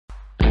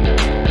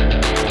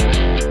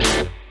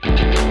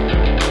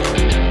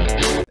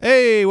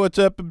Hey, what's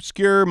up,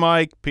 obscure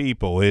mic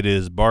people? It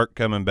is Bart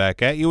coming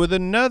back at you with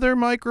another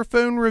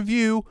microphone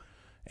review.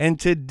 And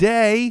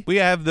today we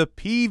have the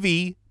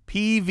Peavey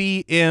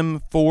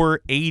PVM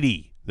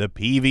 480. The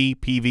Peavey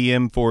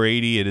PVM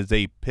 480. It is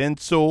a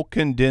pencil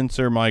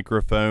condenser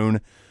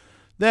microphone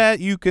that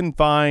you can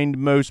find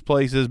most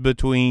places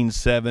between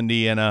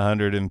 $70 and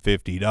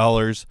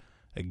 $150.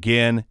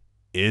 Again,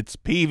 it's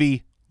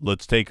Peavey.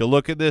 Let's take a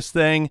look at this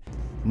thing.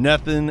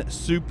 Nothing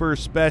super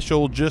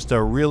special, just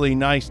a really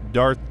nice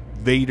Darth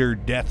Vader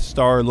Death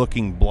Star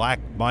looking black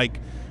mic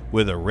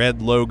with a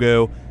red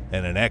logo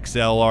and an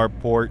XLR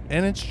port,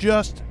 and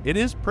it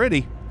is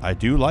pretty. I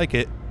do like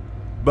it,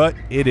 but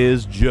it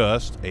is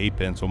just a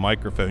pencil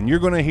microphone. You're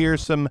going to hear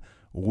some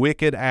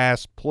wicked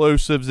ass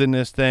plosives in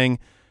this thing,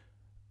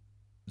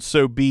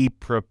 so be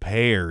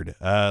prepared.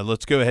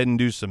 Let's go ahead and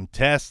do some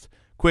tests.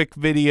 Quick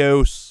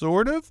video,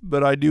 sort of,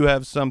 but I do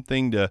have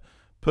something to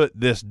put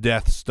this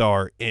Death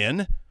Star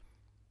in.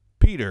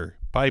 Peter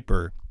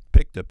Piper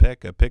picked a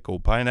peck of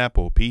pickled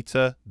pineapple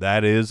pizza.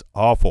 That is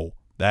awful.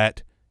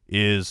 That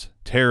is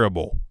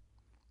terrible.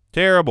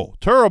 Terrible.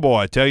 Terrible.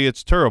 I tell you,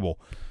 it's terrible.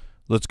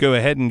 Let's go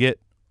ahead and get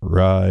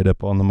right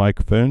up on the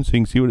microphone so you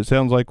can see what it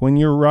sounds like when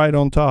you're right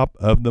on top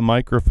of the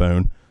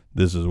microphone.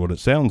 This is what it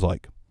sounds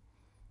like.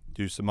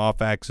 Do some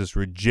off-axis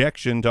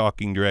rejection,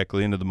 talking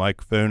directly into the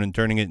microphone and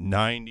turning it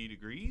 90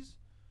 degrees,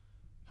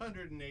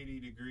 180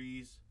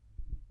 degrees,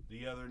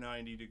 the other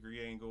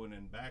 90-degree angle, and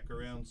then back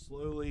around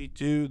slowly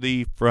to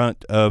the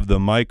front of the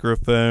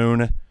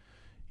microphone.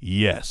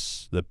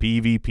 Yes, the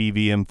Peavey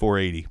PVM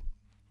 480.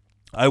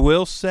 I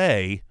will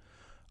say,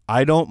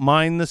 I don't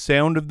mind the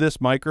sound of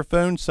this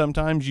microphone.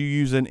 Sometimes you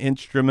use an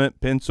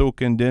instrument pencil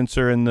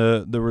condenser and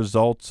the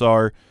results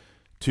are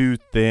too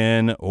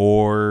thin,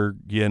 or,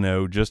 you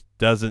know, just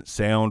doesn't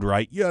sound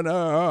right.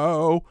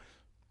 I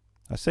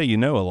say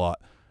a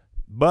lot.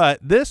 But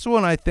this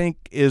one I think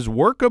is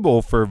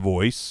workable for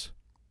voice,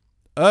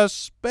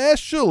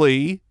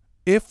 especially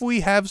if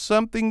we have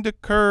something to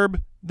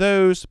curb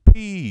those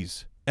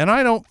P's. And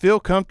I don't feel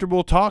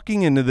comfortable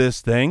talking into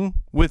this thing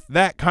with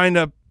that kind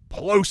of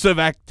plosive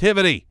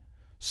activity.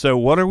 So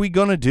what are we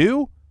going to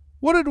do?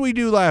 What did we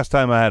do last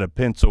time I had a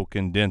pencil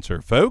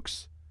condenser,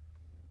 folks?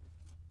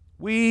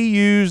 We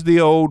used the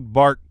old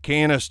Bart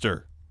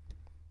Canister.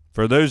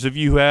 For those of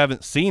you who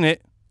haven't seen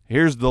it,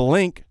 here's the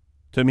link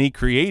to me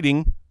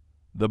creating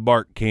the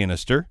Bart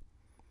Canister.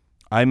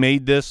 I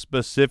made this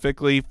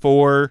specifically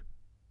for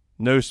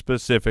no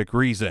specific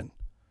reason,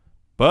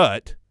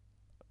 but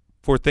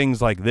for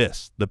things like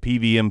this, the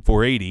PVM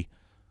 480,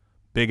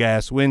 big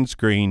ass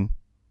windscreen,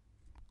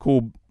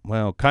 cool,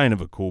 well, kind of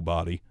a cool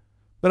body.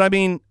 But I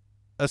mean,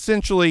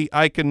 essentially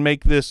I can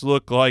make this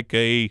look like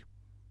a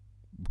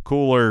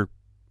cooler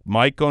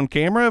mic on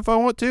camera if I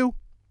want to.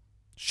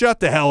 Shut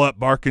the hell up,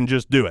 Bart, and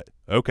just do it.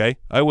 Okay,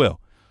 I will.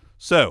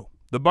 So,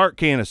 the Bart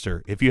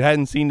Canister, if you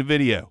hadn't seen the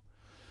video,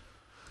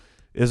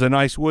 is a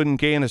nice wooden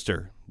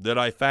canister that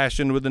I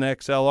fashioned with an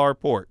XLR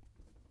port.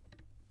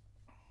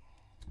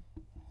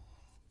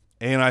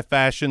 And I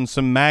fashioned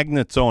some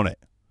magnets on it.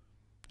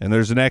 And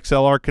there's an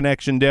XLR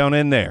connection down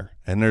in there.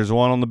 And there's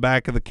one on the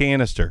back of the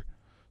canister.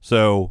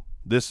 So,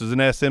 this is an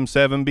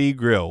SM7B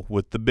grill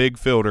with the big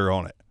filter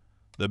on it.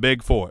 The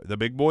big boy.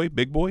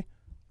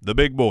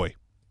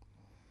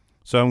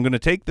 So I'm going to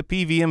take the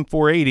PVM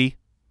 480.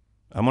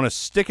 I'm going to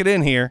stick it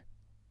in here.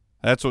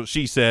 That's what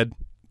she said.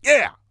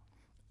 Yeah.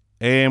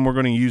 And we're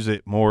going to use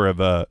it more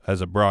of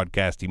as a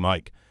broadcasty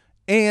mic.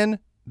 And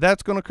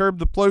that's going to curb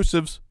the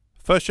plosives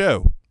for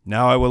show.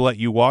 Now I will let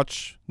you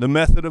watch the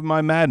method of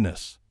my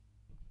madness.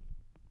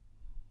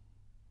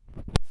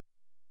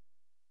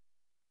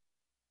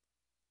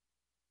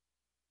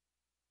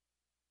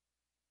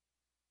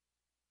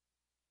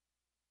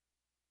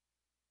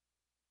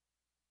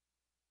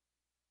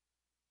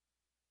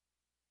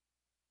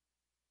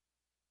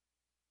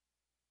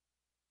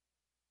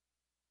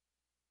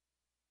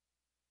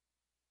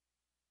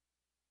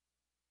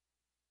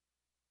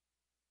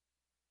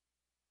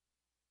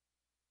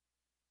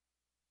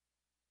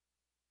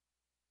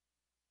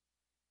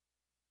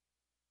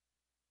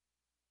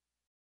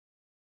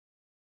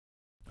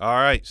 All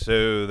right,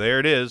 so there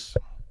it is.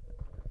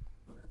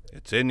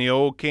 It's in the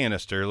old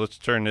canister. Let's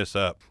turn this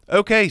up.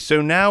 Okay,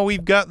 so now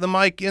we've got the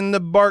mic in the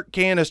Bart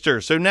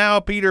Canister. So now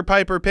Peter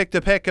Piper picked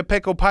a peck of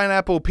pickled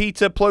pineapple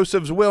pizza.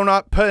 Plosives will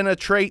not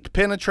penetrate.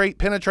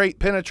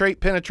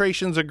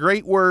 Penetration's a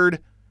great word.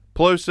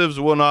 Plosives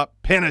will not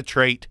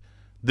penetrate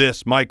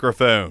this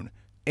microphone.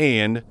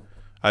 And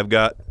I've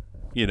got,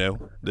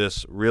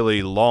 this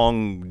really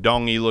long,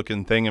 dongy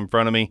looking thing in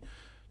front of me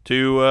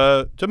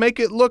to make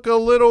it look a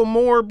little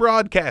more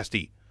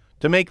broadcasty,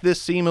 to make this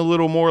seem a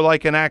little more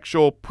like an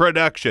actual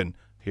production.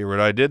 Hear what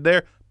I did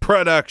there?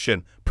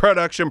 Production.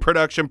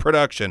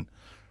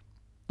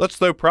 Let's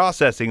throw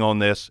processing on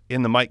this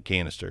in the mic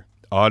canister.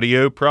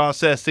 Audio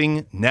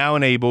processing now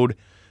enabled,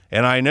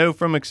 and I know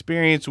from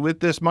experience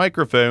with this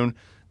microphone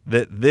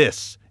that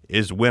this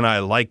is when I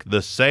like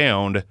the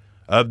sound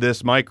of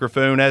this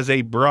microphone as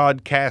a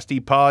broadcasty,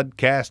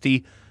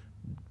 podcasty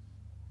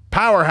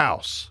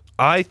powerhouse.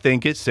 I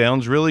think it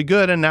sounds really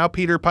good, and now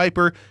Peter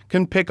Piper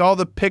can pick all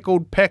the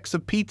pickled pecks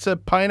of pizza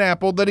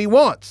pineapple that he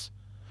wants,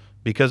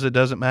 because it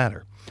doesn't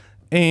matter.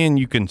 And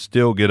you can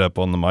still get up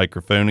on the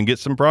microphone and get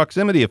some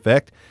proximity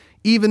effect,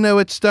 even though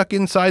it's stuck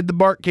inside the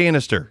bark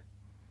canister.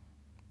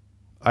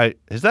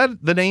 Is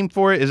that the name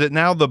for it? Is it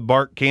now the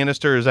bark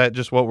canister? Is that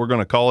just what we're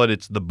going to call it?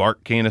 It's the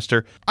bark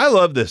canister. I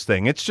love this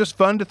thing. It's just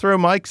fun to throw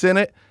mics in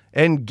it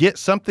and get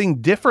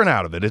something different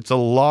out of it. It's a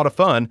lot of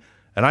fun,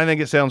 and I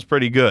think it sounds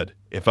pretty good,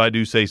 if I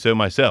do say so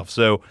myself.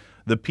 So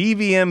the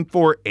PVM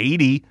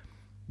 480,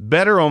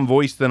 better on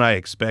voice than I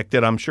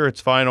expected. I'm sure it's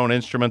fine on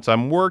instruments.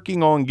 I'm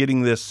working on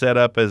getting this set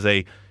up as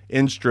a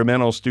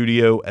instrumental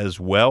studio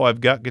as well.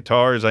 I've got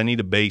guitars. I need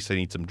a bass. I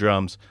need some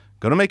drums.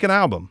 Gonna make an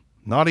album.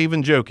 Not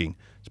even joking.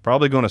 It's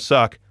probably going to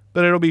suck,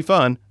 but it'll be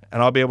fun,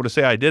 and I'll be able to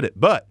say I did it.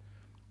 But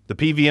the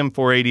PVM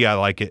 480, I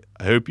like it.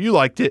 I hope you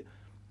liked it.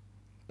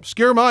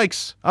 Obscure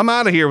mics. I'm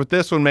out of here with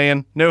this one,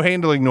 man. No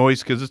handling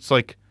noise, because it's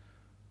like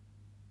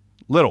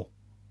little.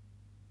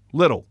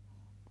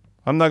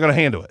 I'm not going to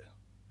handle it.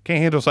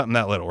 Can't handle something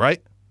that little,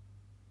 right?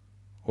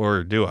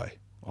 Or do I?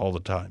 All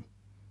the time.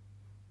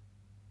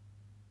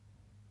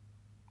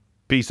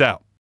 Peace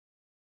out.